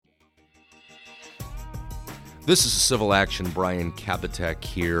This is Civil Action. Brian Kabatek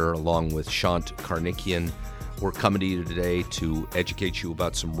here, along with Shant Karnikian. We're coming to you today to educate you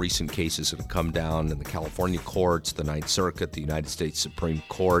about some recent cases that have come down in the California courts, the Ninth Circuit, the United States Supreme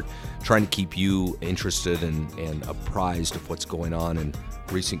Court, trying to keep you interested and apprised of what's going on in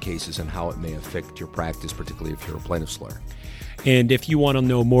recent cases and how it may affect your practice, particularly if you're a plaintiff's lawyer. And if you want to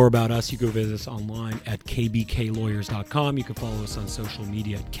know more about us, you can visit us online at kbklawyers.com. You can follow us on social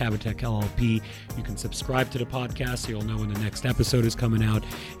media at Kabatek LLP. You can subscribe to the podcast so you'll know when the next episode is coming out.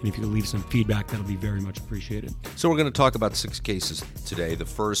 And if you could leave some feedback, that'll be very much appreciated. So we're going to talk about 6 cases today. The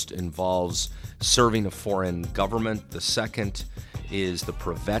first involves serving a foreign government. The second is the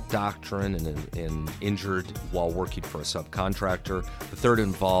Prevet Doctrine and injured while working for a subcontractor. The third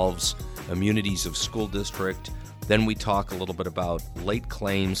involves immunities of school district. Then we talk a little bit about late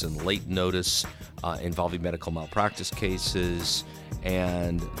claims and late notice involving medical malpractice cases,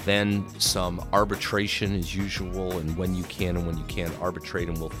 and then some arbitration as usual, and when you can and when you can't arbitrate.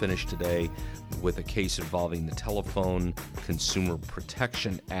 And we'll finish today with a case involving the Telephone Consumer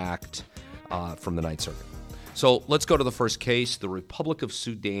Protection Act from the Ninth Circuit. So let's go to the first case, the Republic of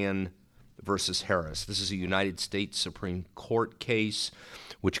Sudan versus Harris. This is a United States Supreme Court case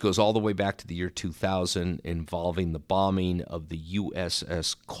which goes all the way back to the year 2000, involving the bombing of the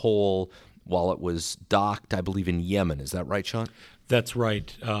USS Cole while it was docked, I believe, in Yemen. Is that right, Sean? That's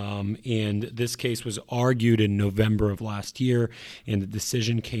right. And this case was argued in November of last year, and the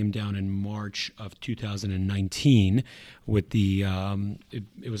decision came down in March of 2019 with the,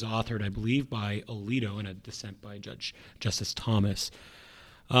 it was authored, I believe, by Alito and a dissent by Justice Thomas.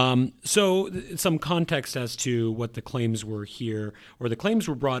 So some context as to what the claims were here, or the claims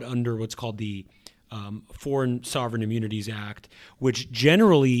were brought under what's called the Foreign Sovereign Immunities Act, which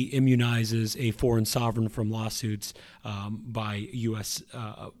generally immunizes a foreign sovereign from lawsuits by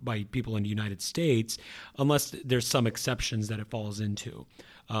people in the United States, unless there's some exceptions that it falls into.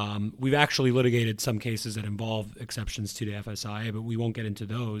 We've actually litigated some cases that involve exceptions to the FSIA, but we won't get into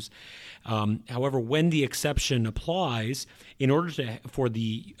those. However, when the exception applies, in order for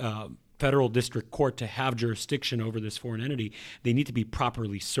the federal district court to have jurisdiction over this foreign entity, they need to be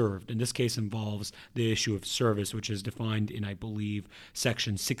properly served. And this case involves the issue of service, which is defined in, I believe,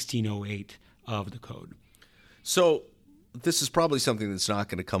 Section 1608 of the Code. So this is probably something that's not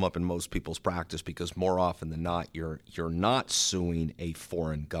going to come up in most people's practice, because more often than not, you're not suing a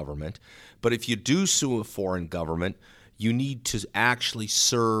foreign government. But if you do sue a foreign government, you need to actually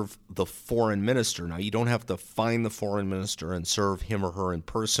serve the foreign minister. Now, you don't have to find the foreign minister and serve him or her in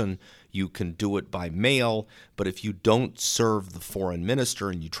person. You can do it by mail. But if you don't serve the foreign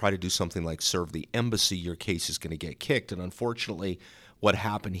minister and you try to do something like serve the embassy, your case is going to get kicked. And unfortunately, what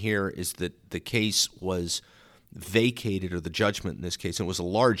happened here is that the case was vacated, or the judgment in this case, and it was a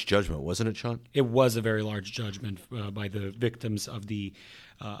large judgment, wasn't it, Sean? It was a very large judgment by the victims of the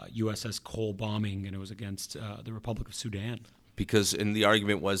USS Cole bombing, and it was against the Republic of Sudan. Because the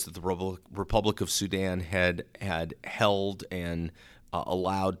argument was that the Republic of Sudan had held and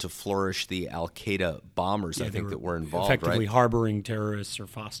allowed to flourish the Al-Qaeda bombers, I think, that were involved, effectively right? Harboring terrorists or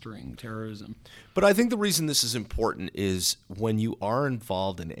fostering terrorism. But I think the reason this is important is when you are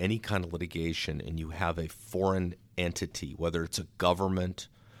involved in any kind of litigation and you have a foreign entity, whether it's a government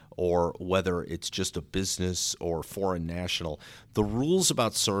or whether it's just a business or foreign national, the rules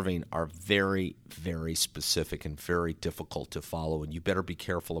about serving are very, very specific and very difficult to follow, and you better be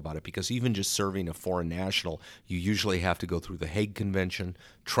careful about it, because even just serving a foreign national, you usually have to go through the Hague Convention,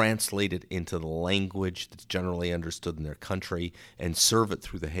 translate it into the language that's generally understood in their country, and serve it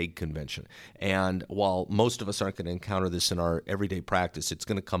through the Hague Convention. And while most of us aren't going to encounter this in our everyday practice, it's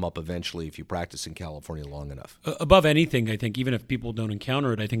going to come up eventually if you practice in California long enough. Above anything, I think, even if people don't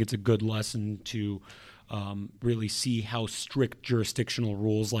encounter it, I think it's a good lesson to really see how strict jurisdictional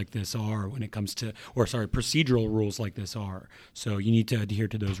rules like this are when it comes to, procedural rules like this are. So you need to adhere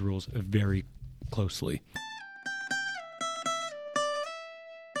to those rules very closely.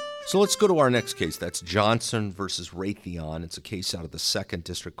 So let's go to our next case. That's Johnson versus Raytheon. It's a case out of the 2nd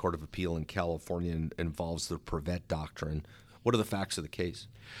District Court of Appeal in California and involves the Prevet Doctrine. What are the facts of the case?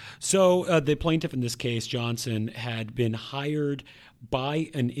 So the plaintiff in this case, Johnson, had been hired by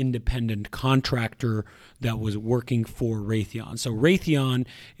an independent contractor that was working for Raytheon. So Raytheon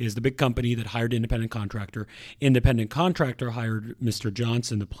is the big company that hired independent contractor. Independent contractor hired Mr.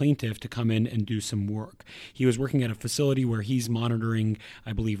 Johnson, the plaintiff, to come in and do some work. He was working at a facility where he's monitoring,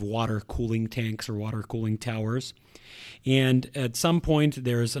 I believe, water cooling tanks or water cooling towers. And at some point,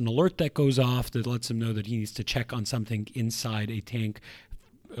 there's an alert that goes off that lets him know that he needs to check on something inside a tank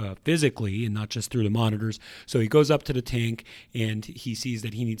physically and not just through the monitors. So he goes up to the tank and he sees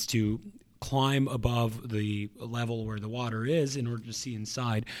that he needs to climb above the level where the water is in order to see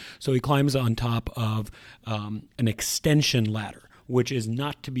inside. So he climbs on top of an extension ladder, which is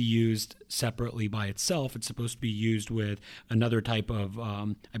not to be used separately by itself. It's supposed to be used with another type of,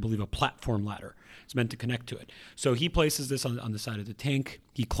 I believe, a platform ladder. It's meant to connect to it. So he places this on the side of the tank.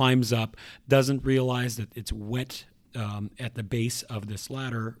 He climbs up, doesn't realize that it's wet at the base of this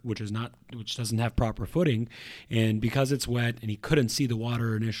ladder, which doesn't have proper footing, and because it's wet and he couldn't see the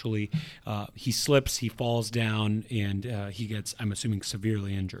water initially, he slips, he falls down, and he gets, I'm assuming,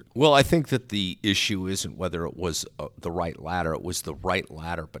 severely injured. Well, I think that the issue isn't whether it was the right ladder. It was the right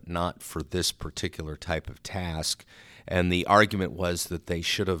ladder, but not for this particular type of task. And the argument was that they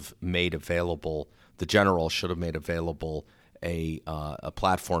should have made available, the general should have made available a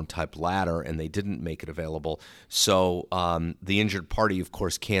platform type ladder, and they didn't make it available. So the injured party, of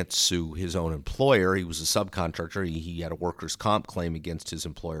course, can't sue his own employer. He was a subcontractor. He had a workers' comp claim against his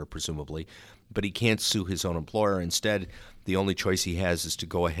employer, presumably, but he can't sue his own employer. Instead, the only choice he has is to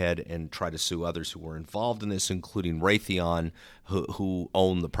go ahead and try to sue others who were involved in this, including Raytheon, who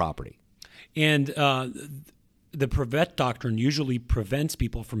own the property. And the Prevet doctrine usually prevents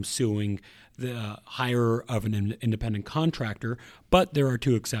people from suing the hirer of an independent contractor, but there are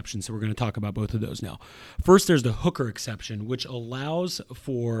two exceptions, so we're going to talk about both of those now. First, there's the Hooker exception, which allows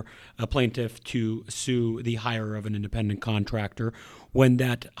for a plaintiff to sue the hirer of an independent contractor when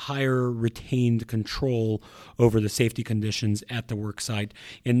that hirer retained control over the safety conditions at the work site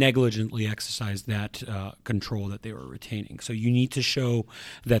and negligently exercised that control that they were retaining. So you need to show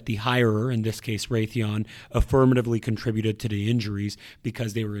that the hirer, in this case Raytheon, affirmatively contributed to the injuries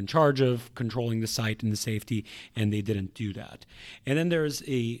because they were in charge of controlling the site and the safety, and they didn't do that. And then there's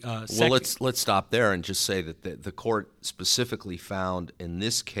a Well, let's stop there and just say that the court specifically found in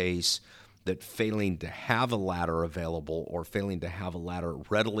this case that failing to have a ladder available or failing to have a ladder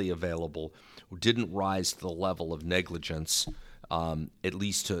readily available didn't rise to the level of negligence, at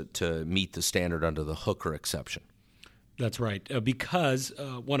least to meet the standard under the Hooker exception. That's right, because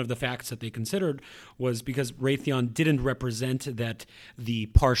one of the facts that they considered was because Raytheon didn't represent that the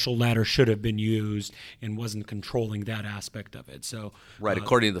partial ladder should have been used and wasn't controlling that aspect of it. So, right,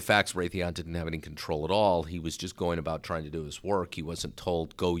 according to the facts, Raytheon didn't have any control at all. He was just going about trying to do his work. He wasn't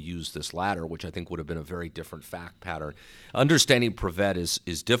told, go use this ladder, which I think would have been a very different fact pattern. Understanding Prevet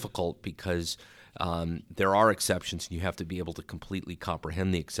is difficult because there are exceptions, and you have to be able to completely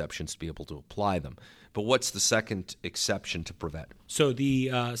comprehend the exceptions to be able to apply them. But what's the second exception to Prevet? So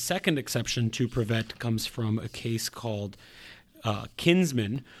the second exception to Prevet comes from a case called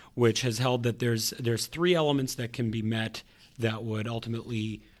Kinsman, which has held that there's three elements that can be met that would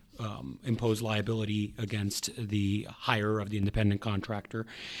ultimately impose liability against the hirer of the independent contractor.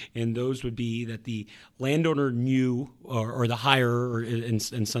 And those would be that the landowner knew, or the hirer,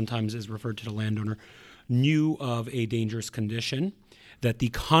 and sometimes is referred to the landowner, knew of a dangerous condition, that the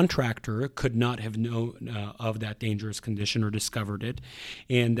contractor could not have known of that dangerous condition or discovered it,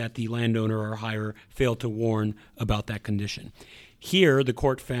 and that the landowner or hirer failed to warn about that condition. Here, the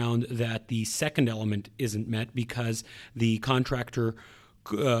court found that the second element isn't met because the contractor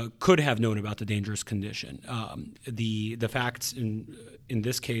could have known about the dangerous condition. The facts in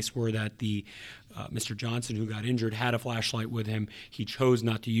this case were that the Mr. Johnson, who got injured, had a flashlight with him. He chose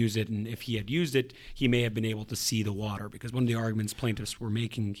not to use it, and if he had used it, he may have been able to see the water, because one of the arguments plaintiffs were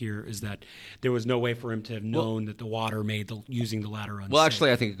making here is that there was no way for him to have known that the water made using the ladder unsafe. Well,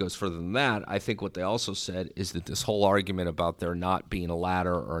 actually, I think it goes further than that. I think what they also said is that this whole argument about there not being a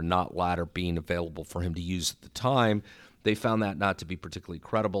ladder or not ladder being available for him to use at the time, they found that not to be particularly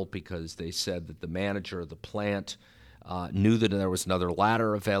credible, because they said that the manager of the plant knew that there was another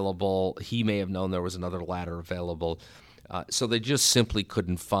ladder available. He may have known there was another ladder available. So they just simply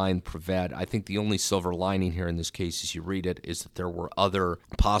couldn't find Prevet. I think the only silver lining here in this case, as you read it, is that there were other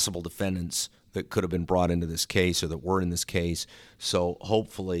possible defendants that could have been brought into this case or that were in this case. So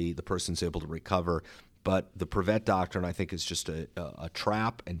hopefully the person's able to recover. But the Prevet doctrine, I think, is just a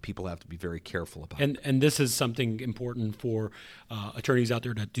trap, and people have to be very careful about it. And this is something important for attorneys out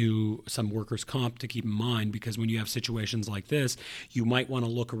there that do some workers' comp to keep in mind, because when you have situations like this, you might want to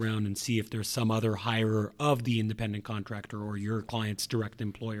look around and see if there's some other hirer of the independent contractor or your client's direct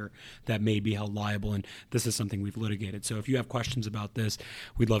employer that may be held liable, and this is something we've litigated. So if you have questions about this,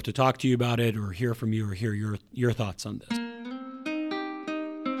 we'd love to talk to you about it or hear from you or hear your thoughts on this.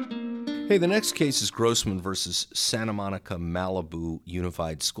 Hey, the next case is Grossman versus Santa Monica Malibu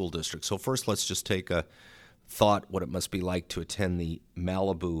Unified School District. So first, let's just take a thought what it must be like to attend the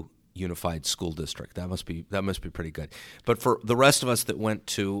Malibu Unified School District. That must be pretty good. But for the rest of us that went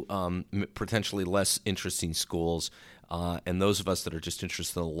to potentially less interesting schools, and those of us that are just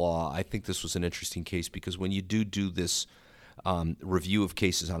interested in the law, I think this was an interesting case because when you do this review of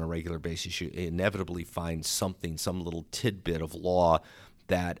cases on a regular basis, you inevitably find some little tidbit of law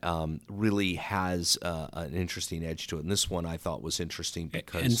that really has an interesting edge to it. And this one I thought was interesting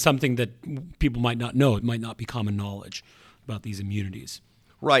because... And something that people might not know. It might not be common knowledge about these immunities.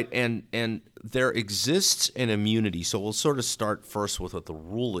 Right, and there exists an immunity. So we'll sort of start first with what the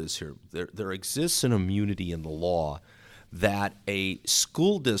rule is here. There exists an immunity in the law that a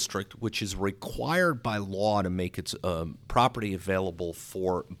school district, which is required by law to make its property available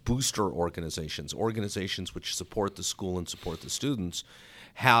for booster organizations which support the school and support the students,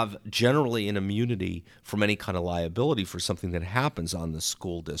 have generally an immunity from any kind of liability for something that happens on the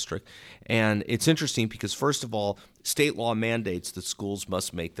school district. And it's interesting because, first of all, state law mandates that schools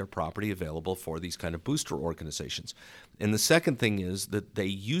must make their property available for these kind of booster organizations. And the second thing is that they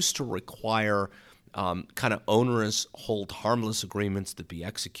used to require kind of onerous hold harmless agreements that be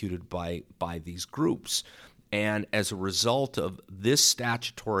executed by these groups. And as a result of this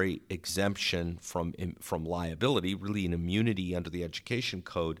statutory exemption from liability, really an immunity under the Education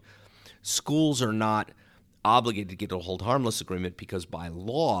Code, schools are not obligated to get a hold harmless agreement because by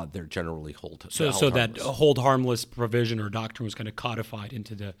law they're generally held harmless. So that hold harmless provision or doctrine was kind of codified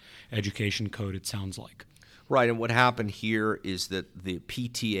into the Education Code, it sounds like. Right, and what happened here is that the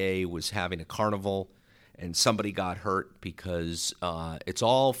PTA was having a carnival and somebody got hurt because it's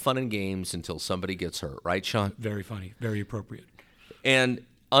all fun and games until somebody gets hurt, right, Sean? Very funny, very appropriate. And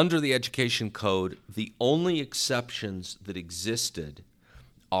under the Education Code, the only exceptions that existed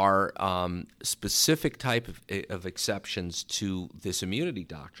are specific type of exceptions to this immunity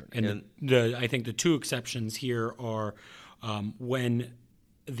doctrine. And I think the two exceptions here are when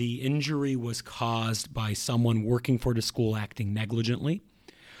the injury was caused by someone working for the school acting negligently,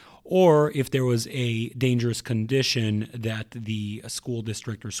 or if there was a dangerous condition that the school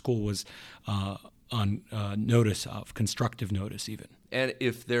district or school was on notice of, constructive notice even. And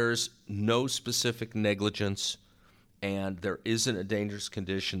if there's no specific negligence and there isn't a dangerous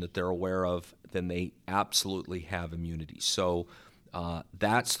condition that they're aware of, then they absolutely have immunity. So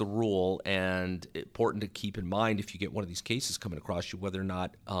that's the rule, and important to keep in mind if you get one of these cases coming across you, whether or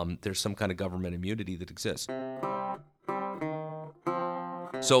not there's some kind of government immunity that exists.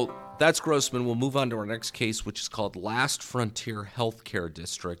 So that's Grossman. We'll move on to our next case, which is called Last Frontier Healthcare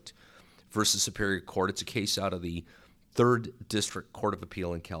District versus Superior Court. It's a case out of the 3rd District Court of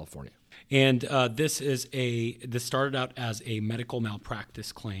Appeal in California. And this started out as a medical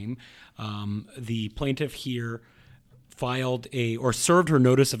malpractice claim. The plaintiff here served her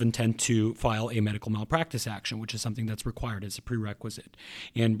notice of intent to file a medical malpractice action, which is something that's required as a prerequisite.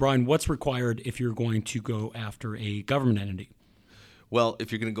 And Brian, what's required if you're going to go after a government entity? Well,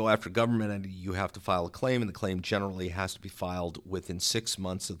 if you're going to go after a government entity, you have to file a claim, and the claim generally has to be filed within 6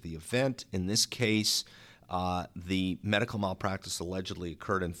 months of the event. In this case, the medical malpractice allegedly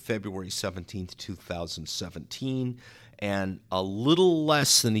occurred on February 17th, 2017, and a little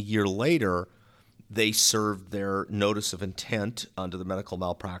less than a year later, they served their notice of intent under the medical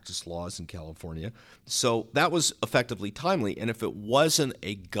malpractice laws in California. So that was effectively timely, and if it wasn't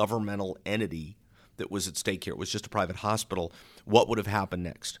a governmental entity that was at stake here, it was just a private hospital, what would have happened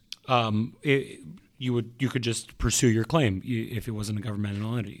next? You could just pursue your claim if it wasn't a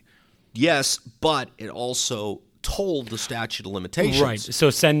governmental entity. Yes, but it also tolled the statute of limitations. Right. So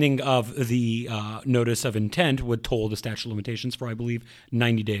sending of the notice of intent would toll the statute of limitations for, I believe,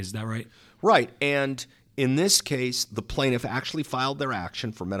 90 days. Is that right? Right. And in this case, the plaintiff actually filed their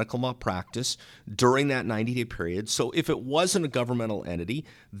action for medical malpractice during that 90-day period. So if it wasn't a governmental entity,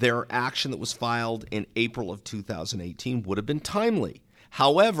 their action that was filed in April of 2018 would have been timely.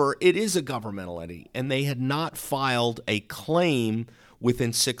 However, it is a governmental entity, and they had not filed a claim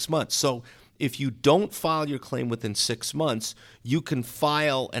within 6 months. So if you don't file your claim within 6 months, you can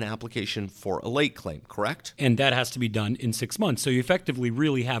file an application for a late claim, correct? And that has to be done in 6 months. So you effectively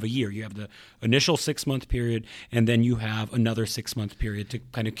really have a year. You have the initial 6 month period, and then you have another 6 month period to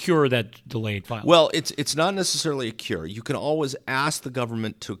kind of cure that delayed filing. Well, it's not necessarily a cure. You can always ask the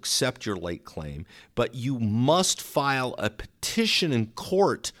government to accept your late claim, but you must file a petition in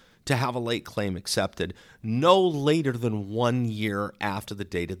court to have a late claim accepted no later than 1 year after the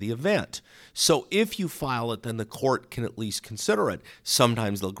date of the event. So if you file it, then the court can at least consider it.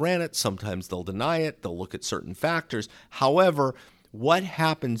 Sometimes they'll grant it, sometimes they'll deny it, they'll look at certain factors. However, what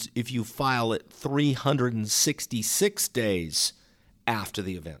happens if you file it 366 days after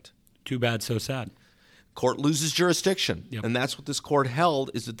the event? Too bad, so sad. court loses jurisdiction. Yep. And that's what this court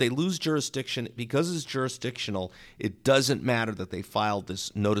held, is that they lose jurisdiction. Because it's jurisdictional, it doesn't matter that they filed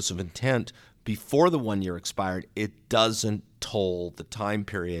this notice of intent before the 1 year expired. It doesn't toll the time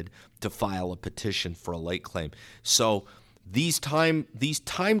period to file a petition for a late claim. So these time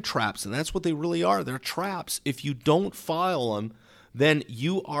traps, and that's what they really are, they're traps. If you don't file them, then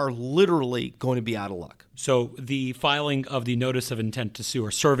you are literally going to be out of luck. So the filing of the notice of intent to sue,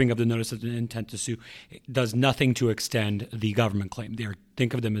 or serving of the notice of intent to sue, does nothing to extend the government claim.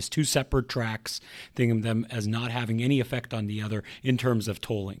 Think of them as two separate tracks. Think of them as not having any effect on the other in terms of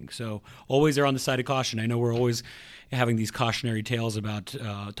tolling. So always err on the side of caution. I know we're always having these cautionary tales about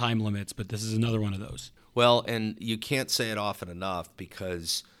time limits, but this is another one of those. Well, and you can't say it often enough,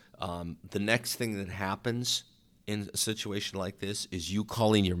 because the next thing that happens in a situation like this is you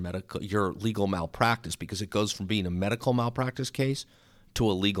calling your legal malpractice, because it goes from being a medical malpractice case to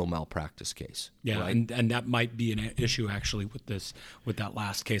a legal malpractice case. Yeah, right? and that might be an issue actually with that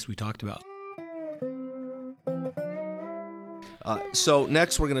last case we talked about. So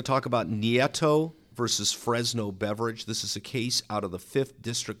next we're going to talk about Nieto versus Fresno Beverage. This is a case out of the 5th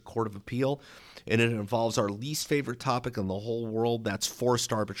District Court of Appeal, and it involves our least favorite topic in the whole world. That's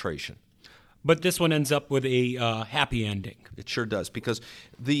forced arbitration. But this one ends up with a happy ending. It sure does, because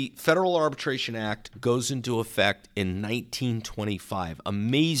the Federal Arbitration Act goes into effect in 1925,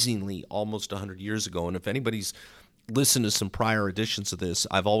 amazingly almost 100 years ago. And if anybody's listened to some prior editions of this,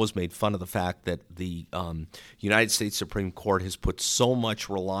 I've always made fun of the fact that the United States Supreme Court has put so much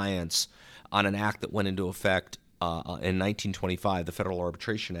reliance on an act that went into effect in 1925, the Federal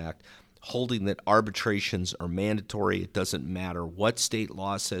Arbitration Act, holding that arbitrations are mandatory. It doesn't matter what state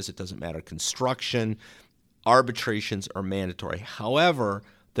law says. It doesn't matter construction. Arbitrations are mandatory. However,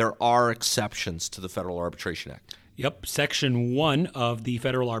 there are exceptions to the Federal Arbitration Act. Yep. Section 1 of the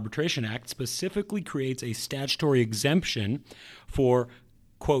Federal Arbitration Act specifically creates a statutory exemption for,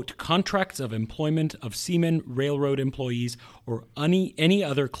 quote, contracts of employment of seamen, railroad employees, or any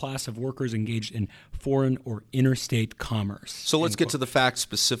other class of workers engaged in foreign or interstate commerce. So let's get to the facts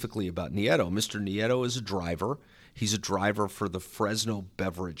specifically about Nieto. Mr. Nieto is a driver. He's a driver for the Fresno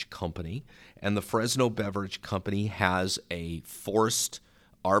Beverage Company, and the Fresno Beverage Company has a forced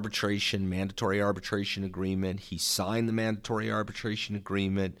arbitration, mandatory arbitration agreement. He signed the mandatory arbitration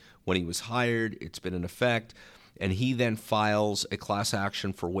agreement when he was hired. It's been in effect. And he then files a class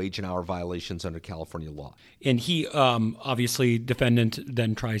action for wage and hour violations under California law. And he, obviously, defendant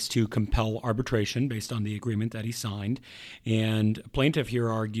then tries to compel arbitration based on the agreement that he signed. And plaintiff here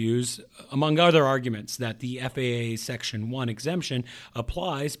argues, among other arguments, that the FAA Section 1 exemption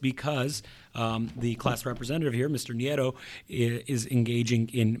applies because the class representative here, Mr. Nieto, is engaging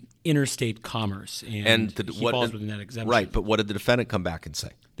in interstate commerce. And he falls within that exemption. Right, but what did the defendant come back and say?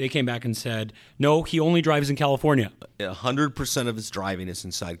 They came back and said, no, he only drives in California. 100% of his driving is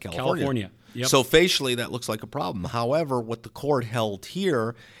inside California. Yep. So facially, that looks like a problem. However, what the court held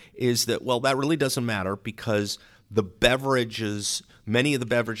here is that, well, that really doesn't matter, because the beverages, many of the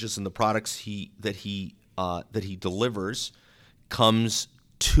beverages and the products that he delivers comes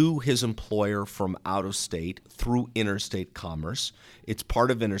to his employer from out of state through interstate commerce. It's part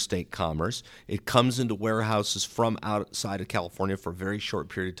of interstate commerce. It comes into warehouses from outside of California for a very short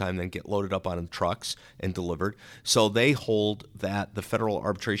period of time, then get loaded up on trucks and delivered. So they hold that the Federal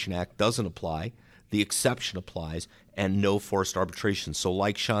Arbitration Act doesn't apply, the exception applies, and no forced arbitration. So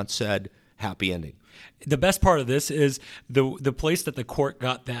like Sean said, happy ending. The best part of this is the place that the court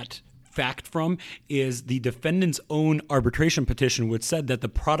got that fact from is the defendant's own arbitration petition, which said that the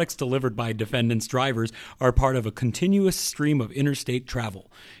products delivered by defendant's drivers are part of a continuous stream of interstate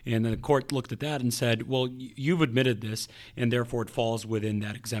travel. And the court looked at that and said, well, you've admitted this, and therefore it falls within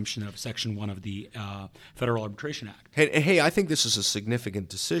that exemption of Section 1 of the Federal Arbitration Act. Hey, I think this is a significant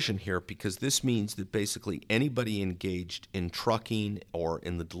decision here, because this means that basically anybody engaged in trucking or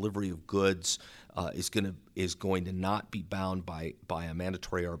in the delivery of goods is going to not be bound by a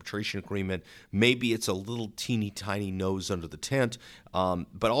mandatory arbitration agreement. Maybe it's a little teeny tiny nose under the tent,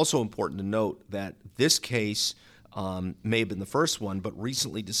 but also important to note that this case may have been the first one, but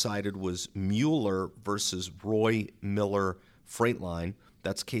recently decided was Mueller versus Roy Miller Freight Line.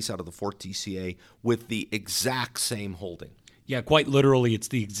 That's a case out of the 4th DCA with the exact same holding. Yeah, quite literally, it's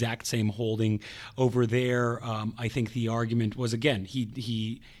the exact same holding over there. I think the argument was, again,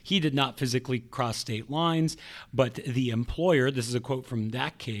 he did not physically cross state lines, but the employer, this is a quote from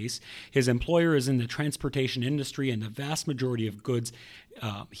that case, his employer is in the transportation industry, and the vast majority of goods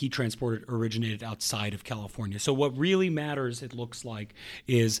heat transport originated outside of California. So what really matters, it looks like,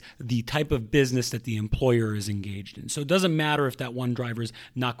 is the type of business that the employer is engaged in. So it doesn't matter if that one driver is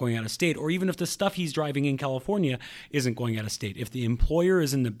not going out of state, or even if the stuff he's driving in California isn't going out of state. If the employer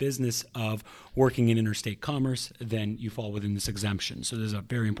is in the business of working in interstate commerce, then you fall within this exemption. So this is a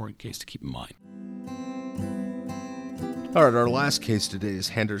very important case to keep in mind. All right, our last case today is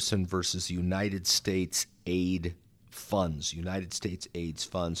Henderson versus United States Aid Funds, United States AIDS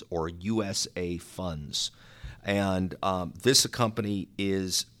Funds, or USA Funds. And this company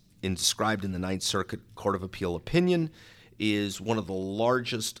is described in the Ninth Circuit Court of Appeal opinion, is one of the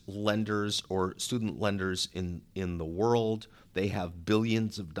largest lenders or student lenders in the world. They have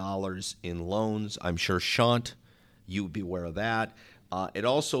billions of dollars in loans. I'm sure, Shant, you would be aware of that. It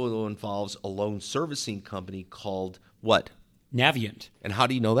also involves a loan servicing company called what? Navient. And how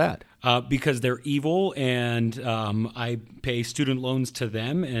do you know that? Because they're evil, and I pay student loans to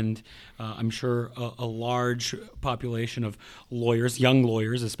them, and I'm sure a large population of lawyers, young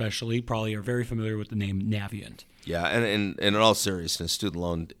lawyers especially, probably are very familiar with the name Navient. Yeah, and in all seriousness, student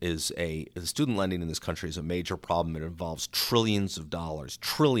lending in this country is a major problem. It involves trillions of dollars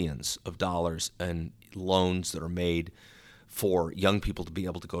in loans that are made for young people to be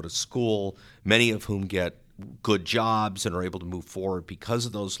able to go to school, many of whom get good jobs and are able to move forward because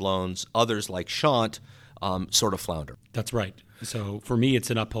of those loans. Others, like Shant, sort of flounder. That's right. So for me, it's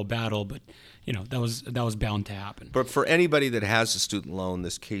an uphill battle, but that was bound to happen. But for anybody that has a student loan,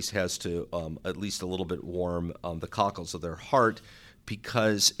 this case has to at least a little bit warm the cockles of their heart,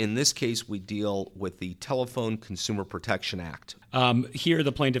 because in this case we deal with the Telephone Consumer Protection Act. Here,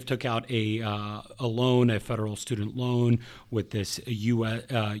 the plaintiff took out a loan, a federal student loan, with this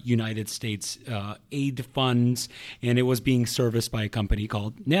United States aid funds, and it was being serviced by a company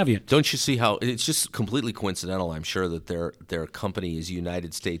called Navient. Don't you see how it's just completely coincidental? I'm sure that their company is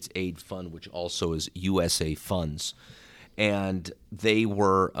United States Aid Fund, which also is USA Funds. And they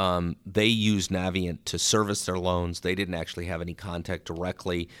used Navient to service their loans. They didn't actually have any contact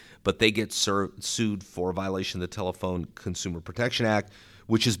directly, but they get sued for violation of the Telephone Consumer Protection Act,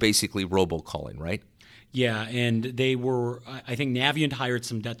 which is basically robocalling, right? Yeah, and I think Navient hired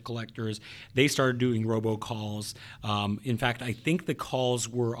some debt collectors. They started doing robocalls. In fact, I think the calls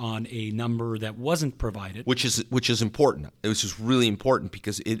were on a number that wasn't provided. Which is important. It was just really important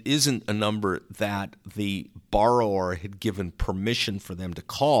because it isn't a number that the borrower had given permission for them to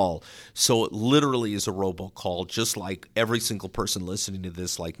call. So it literally is a robocall, just like every single person listening to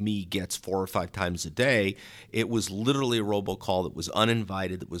this, like me, gets 4 or 5 times a day. It was literally a robocall that was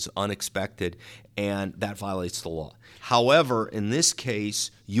uninvited, that was unexpected, and that violates the law. However, in this case,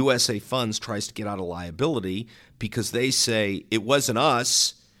 USA Funds tries to get out of liability because they say it wasn't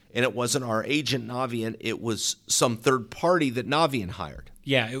us and it wasn't our agent Navient, it was some third party that Navient hired.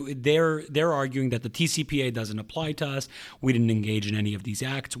 Yeah, they're arguing that the TCPA doesn't apply to us. We didn't engage in any of these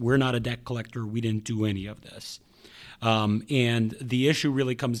acts. We're not a debt collector. We didn't do any of this. And the issue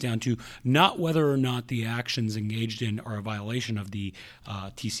really comes down to not whether or not the actions engaged in are a violation of the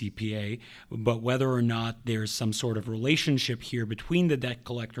TCPA, but whether or not there's some sort of relationship here between the debt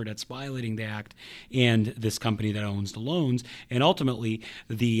collector that's violating the act and this company that owns the loans. And ultimately,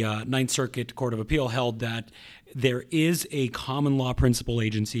 the Ninth Circuit Court of Appeal held that there is a common law principal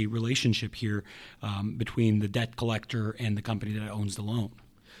agency relationship here between the debt collector and the company that owns the loan.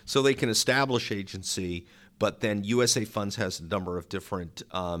 So they can establish agency, but then USA Funds has a number of different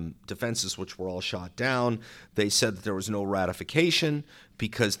defenses, which were all shot down. They said that there was no ratification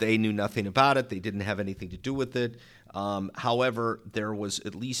because they knew nothing about it. They didn't have anything to do with it. However, there was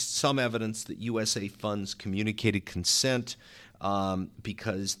at least some evidence that USA Funds communicated consent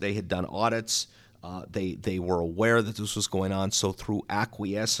because they had done audits. They were aware that this was going on, so through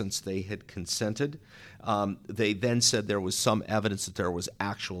acquiescence, they had consented. They then said there was some evidence that there was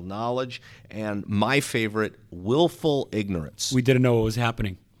actual knowledge, and my favorite, willful ignorance. We didn't know what was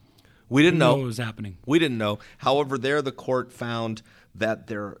happening. We didn't know what was happening. We didn't know. However, there the court found that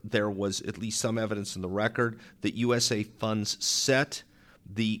there was at least some evidence in the record that USA Funds set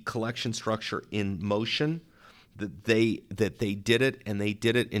the collection structure in motion. That they did it, and they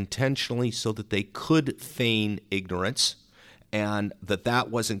did it intentionally so that they could feign ignorance, and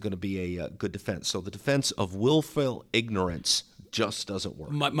that wasn't going to be a good defense. So the defense of willful ignorance just doesn't work.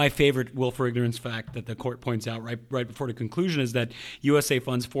 My favorite willful ignorance fact that the court points out right before the conclusion is that USA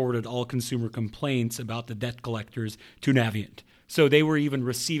Funds forwarded all consumer complaints about the debt collectors to Navient. So they were even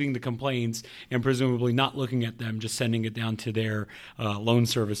receiving the complaints and presumably not looking at them, just sending it down to their loan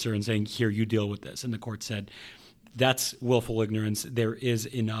servicer and saying, here, you deal with this. And the court said, that's willful ignorance. There is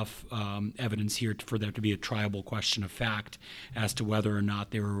enough evidence here for there to be a triable question of fact as to whether or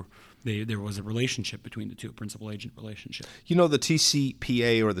not there was a relationship between the two, a principal-agent relationship. You know, the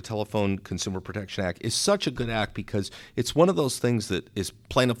TCPA, or the Telephone Consumer Protection Act, is such a good act because it's one of those things that is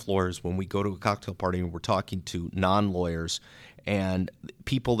plaintiff lawyers, when we go to a cocktail party and we're talking to non-lawyers and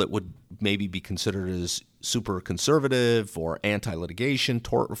people that would maybe be considered as super conservative or anti-litigation,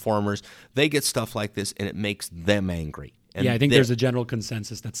 tort reformers, they get stuff like this and it makes them angry. And I think there's a general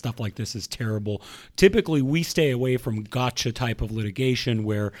consensus that stuff like this is terrible. Typically, we stay away from gotcha type of litigation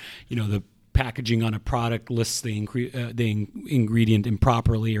where, the packaging on a product lists the ingredient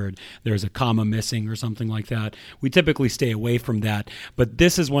improperly, or there's a comma missing or something like that. We typically stay away from that. But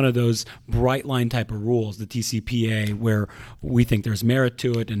this is one of those bright line type of rules, the TCPA, where we think there's merit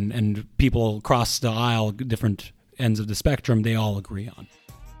to it, and people across the aisle, different ends of the spectrum, they all agree on.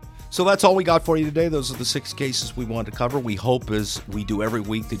 So that's all we got for you today. Those are the 6 cases we wanted to cover. We hope, as we do every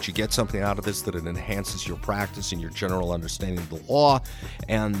week, that you get something out of this, that it enhances your practice and your general understanding of the law,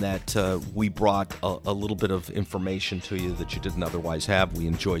 and that we brought a little bit of information to you that you didn't otherwise have. We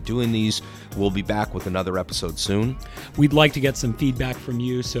enjoy doing these. We'll be back with another episode soon. We'd like to get some feedback from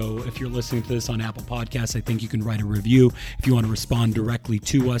you, so if you're listening to this on Apple Podcasts, I think you can write a review. If you want to respond directly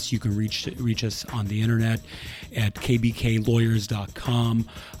to us, you can reach us on the internet at kbklawyers.com.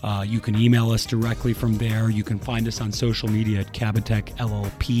 You can email us directly from there. You can find us on social media at Cabotech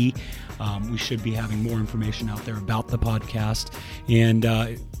LLP. We should be having more information out there about the podcast. And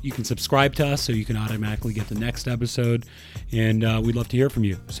you can subscribe to us so you can automatically get the next episode. And we'd love to hear from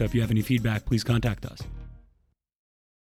you. So if you have any feedback, please contact us.